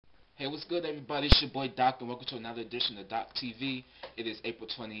Hey, what's good, everybody? It's your boy Doc, and welcome to another edition of Doc TV. It is April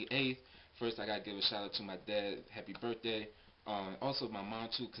 28th. First, I gotta give a shout out to my dad. Happy birthday. Also, my mom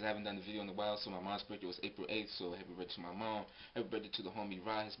too, because I haven't done the video in a while. So my mom's birthday was April 8th. So happy birthday to my mom. Happy birthday to the homie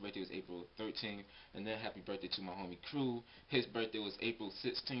Rod. His birthday was April 13th. And then happy birthday to my homie Crew. His birthday was April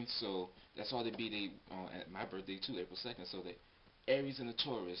 16th. So that's all they be. They at my birthday too, April 2nd. So they Aries and the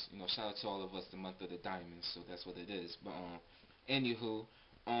Taurus. Shout out to all of us, the month of the diamonds. So that's what it is. But anywho.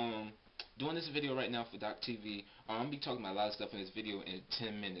 Um, Doing this video right now for Doc TV. I'm gonna be talking about a lot of stuff in this video in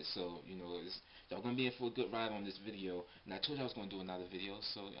 10 minutes, so y'all gonna be in for a good ride on this video. And I told y'all I was gonna do another video,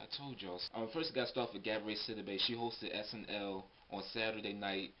 so I told y'all. First, I got to start with Gabourey Sidibe. She hosted SNL on Saturday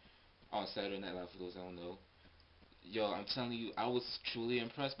night. On Saturday Night Live, for those I don't know. Yo, I'm telling you, I was truly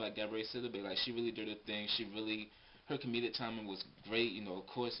impressed by Gabourey Sidibe. Like, she really did her thing. Her comedic timing was great. Of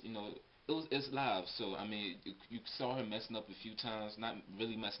course, it's live, so I mean, you saw her messing up a few times. Not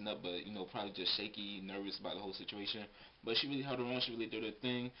really messing up, but probably just shaky, nervous about the whole situation. But she really held her own. She really did her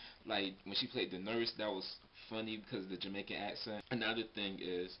thing. Like when she played the nurse, that was funny because of the Jamaican accent. Another thing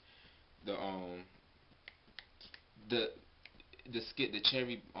is the the the skit, the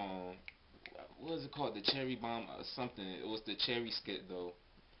cherry what was it called? The cherry bomb or something. It was the cherry skit though,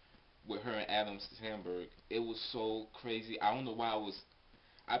 with her and Adam Sandberg. It was so crazy. I don't know why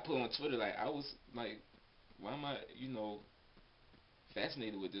I put on Twitter, like, I was like, why am I,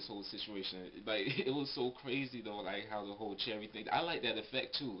 fascinated with this whole situation? Like, it was so crazy though, like how the whole cherry thing. I like that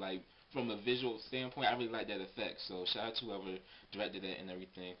effect too. Like from a visual standpoint, I really like that effect. So shout out to whoever directed it and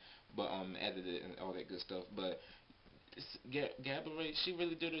everything, but edited and all that good stuff. But Gabourey, she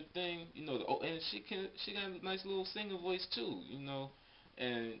really did her thing. And she got a nice little singer voice too.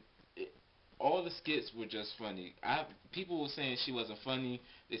 And all the skits were just funny. People were saying she wasn't funny.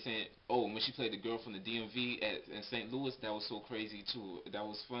 They saying, oh, when she played the girl from the DMV in St. Louis, that was so crazy too. That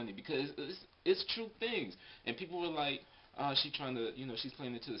was funny because it's true things. And people were like, she trying to, she's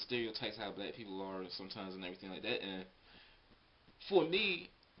playing into the stereotypes how black people are sometimes and everything like that. And for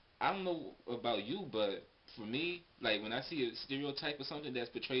me, I don't know about you, but for me, like when I see a stereotype or something that's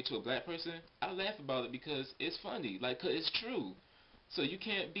portrayed to a black person, I laugh about it because it's funny, like 'cause it's true. So you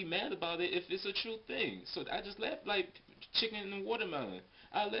can't be mad about it if it's a true thing. So I just laugh, like chicken and watermelon.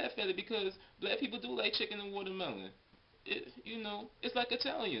 I laugh at it because black people do like chicken and watermelon. It's like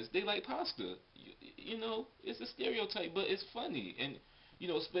Italians. They like pasta. It's a stereotype, but it's funny. And,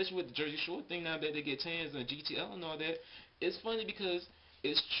 especially with the Jersey Shore thing now that they get tans and GTL and all that, it's funny because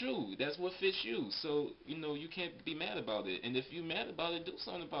it's true. That's what fits you. So, you can't be mad about it. And if you're mad about it, do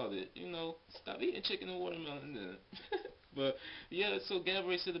something about it. Stop eating chicken and watermelon then. But yeah, so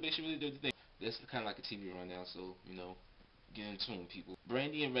Gabourey Sidibe, she really did the thing. That's kind of like a TV rundown, so get in tune, people.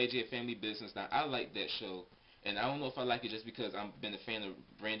 Brandy and Reggie, a family business. Now I like that show, and I don't know if I like it just because I've been a fan of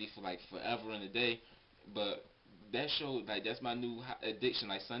Brandy for like forever and a day, but that show, like, that's my new addiction.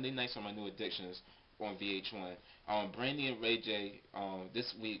 Like Sunday nights are my new addictions on VH1. Brandy and Ray J,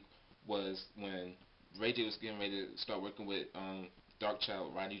 this week was when Ray J was getting ready to start working with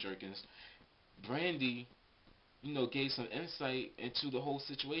Darkchild, Rodney Jerkins. Brandy gave some insight into the whole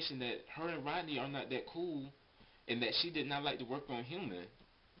situation that her and Rodney are not that cool and that she did not like to work on Human,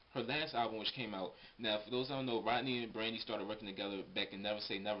 her last album which came out. Now, for those who don't know, Rodney and Brandy started working together back in Never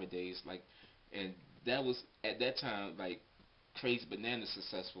Say Never days, like, and that was, at that time, like, crazy bananas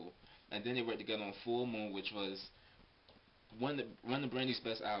successful. And then they worked together on Full Moon, which was one of Brandy's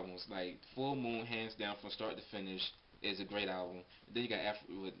best albums. Like, Full Moon, hands down, from start to finish, is a great album. Then you got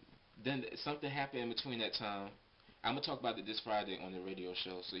then something happened in between that time. I'm gonna talk about it this Friday on the radio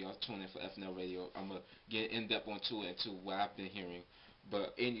show, so y'all tune in for FNL Radio. I'm gonna get in depth onto it and to what I've been hearing.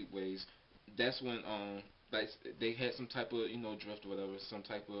 But anyways, that's when like they had some type of drift or whatever, some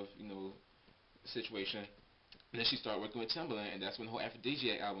type of situation. And then she started working with Timbaland, and that's when the whole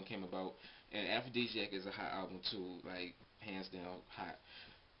Aphrodisiac album came about. And Aphrodisiac is a hot album too, like hands down hot.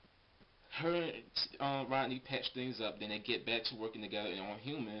 Her and Rodney patched things up. Then they get back to working together on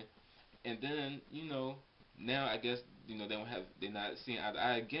Human, and then now I guess they're not seeing eye to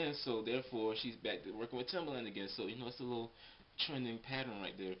eye again, so therefore she's back to working with Timbaland again. So it's a little trending pattern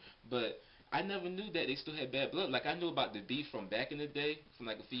right there. But I never knew that they still had bad blood. Like, I knew about the beef from back in the day, from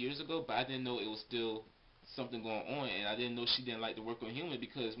like a few years ago, but I didn't know it was still something going on, and I didn't know she didn't like to work on Human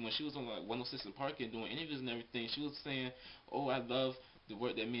because when she was on like 106 in Park and doing interviews and everything, she was saying, "Oh, I love the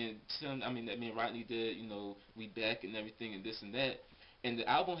work that that me and Rodney did. We back and everything and this and that." And the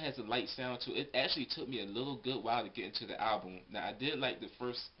album has a light sound to it. It actually took me a little good while to get into the album. Now, I did like the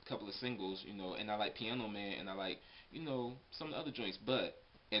first couple of singles, and I like Piano Man, and I like, some of the other joints. But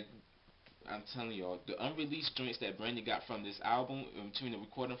and I'm telling y'all, the unreleased joints that Brandy got from this album, in between the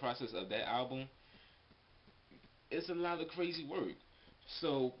recording process of that album, it's a lot of crazy work.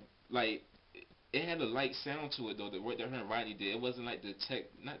 So, like, it had a light sound to it though. The work that her and Rodney did, it wasn't like the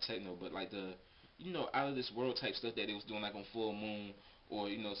not techno, but like the, out of this world type stuff that they was doing like on Full Moon, or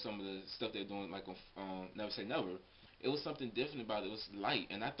some of the stuff they're doing like on Never Say Never. It was something different about it. It was light,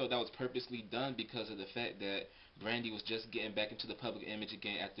 and I thought that was purposely done because of the fact that Brandy was just getting back into the public image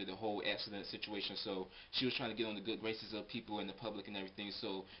again after the whole accident situation. So she was trying to get on the good graces of people in the public and everything.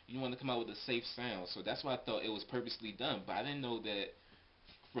 So you want to come out with a safe sound. So that's why I thought it was purposely done. But I didn't know that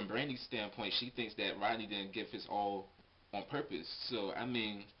from Brandy's standpoint, she thinks that Rodney didn't give his all on purpose. So I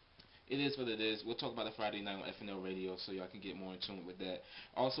mean, it is what it is. We'll talk about it Friday night on FNL Radio, so y'all can get more in tune with that.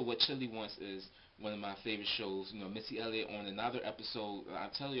 Also, what Chilli Wants is one of my favorite shows. Missy Elliott on another episode. I'm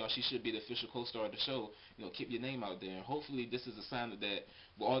telling y'all, she should be the official co-star of the show. Keep your name out there. And hopefully, this is a sign of that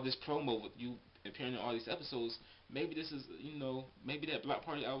with all this promo with you appearing in all these episodes. Maybe this is, maybe that Block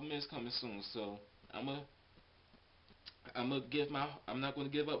Party album is coming soon. So I'm a I'm not gonna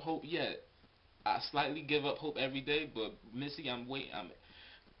give up hope yet. I slightly give up hope every day, but Missy, I'm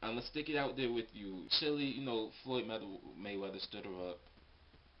gonna stick it out there with you. Chilli, Floyd Mayweather stood her up.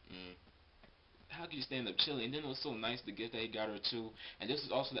 Mm. How could you stand up Chilli? And then it was so nice the gift that he got her too. And this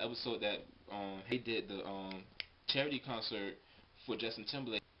is also the episode that he did the charity concert for Justin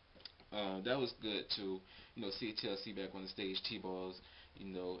Timberlake. That was good too. See TLC back on the stage, T-balls,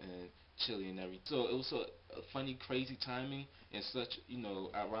 and Chilli and everything. So it was so funny, crazy timing, and such,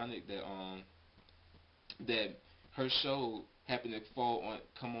 ironic that that her show happened to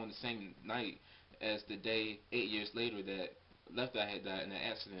come on the same night as the day 8 years later that Left Eye had died in an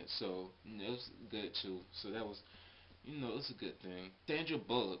accident. So it was good too. So that was, it was a good thing. Sandra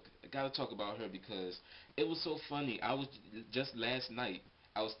Bullock, I gotta talk about her because it was so funny. I was just last night.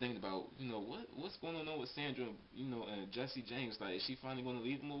 I was thinking about, what's going on with Sandra, and Jesse James. Like, is she finally gonna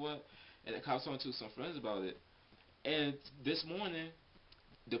leave him or what? And I was talking to some friends about it. And this morning,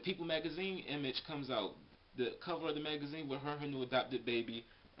 the People magazine image comes out. The cover of the magazine with her new adopted baby.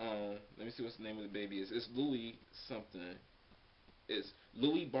 Let me see what's the name of the baby is. It's Louis something. It's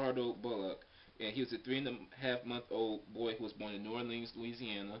Louis Bardo Bullock, and he was a 3.5-month old boy who was born in New Orleans,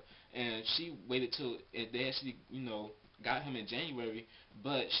 Louisiana. And she waited till, and they actually, got him in January,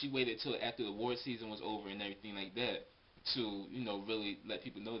 but she waited till after the award season was over and everything like that to, really let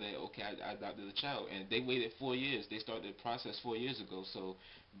people know that, okay, I adopted a child. And they waited 4 years. They started the process 4 years ago. So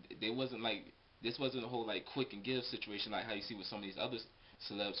they wasn't like, this wasn't a whole like quick and give situation like how you see with some of these other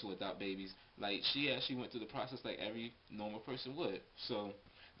celebs who adopt babies. Like, she actually went through the process like every normal person would. So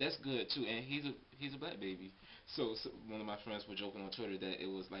that's good too. And he's a black baby. So one of my friends were joking on Twitter that it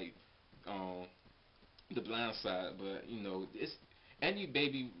was like the blind side, but it's any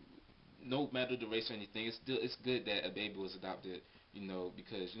baby, no matter the race or anything, it's good that a baby was adopted.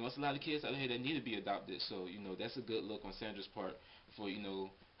 Because it's a lot of kids out here that need to be adopted. So that's a good look on Sandra's part for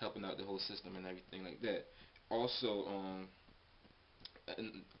helping out the whole system and everything like that. Also,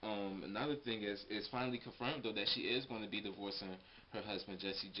 another thing is it's finally confirmed though that she is going to be divorcing her husband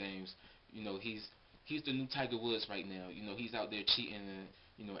Jesse James. He's the new Tiger Woods right now. He's out there cheating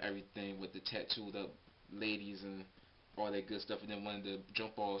and everything with the tattooed up ladies and all that good stuff. And then one of the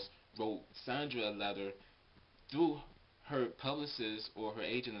jump balls wrote Sandra a letter through her publicist or her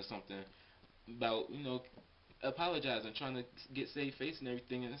agent or something about apologizing, trying to get safe face and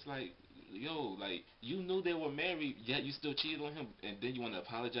everything. And it's like, yo, like, you knew they were married, yet you still cheated on him, and then you want to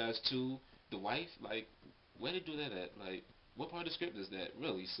apologize to the wife? Like, where they do that at? Like, what part of the script is that,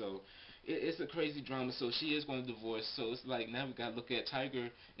 really? So it's a crazy drama. So she is going to divorce. So it's like, now we got to look at Tiger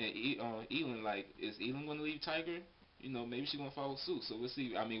and Elin. Like, is Elin going to leave Tiger? Maybe she's going to follow suit. So we'll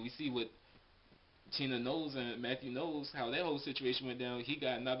see. I mean, we see what Tina knows and Matthew knows how that whole situation went down. He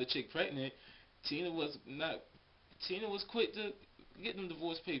got another chick pregnant. Tina was quick to get them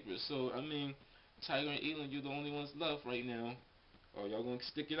divorce papers. So I mean, Tiger and Elin, you're the only ones left right now. Or y'all gonna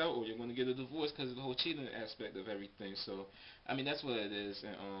stick it out, or you're gonna get a divorce because of the whole cheating aspect of everything. So I mean, that's what it is.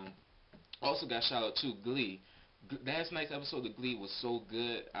 And also got shout out to Glee. Last night's episode of Glee was so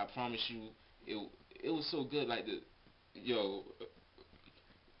good. I promise you, it was so good. Like yo,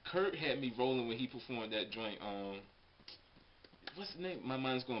 Kurt had me rolling when he performed that joint. What's the name? My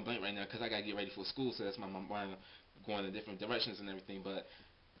mind's going blank right now because I gotta get ready for school, so that's my mind going in different directions and everything. But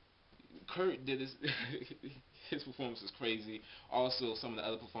Kurt did his his performance is crazy. Also, some of the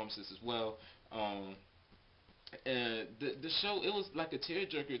other performances as well. And the show, it was like a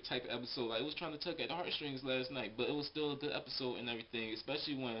tearjerker type episode. Like, it was trying to tug at the heartstrings last night, but it was still a good episode and everything.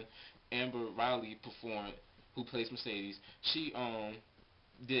 Especially when Amber Riley performed, who plays Mercedes. She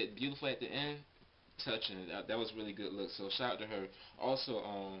did beautiful at the end. Touching. That was really good look. So shout out to her. Also,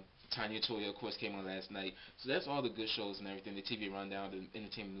 Tanya Toya, of course, came on last night. So that's all the good shows and everything, the TV rundown, the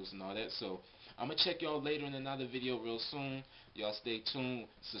entertainment news and all that. So I'm going to check y'all later in another video real soon. Y'all stay tuned,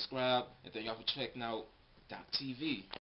 subscribe, and thank y'all for checking out Doc TV.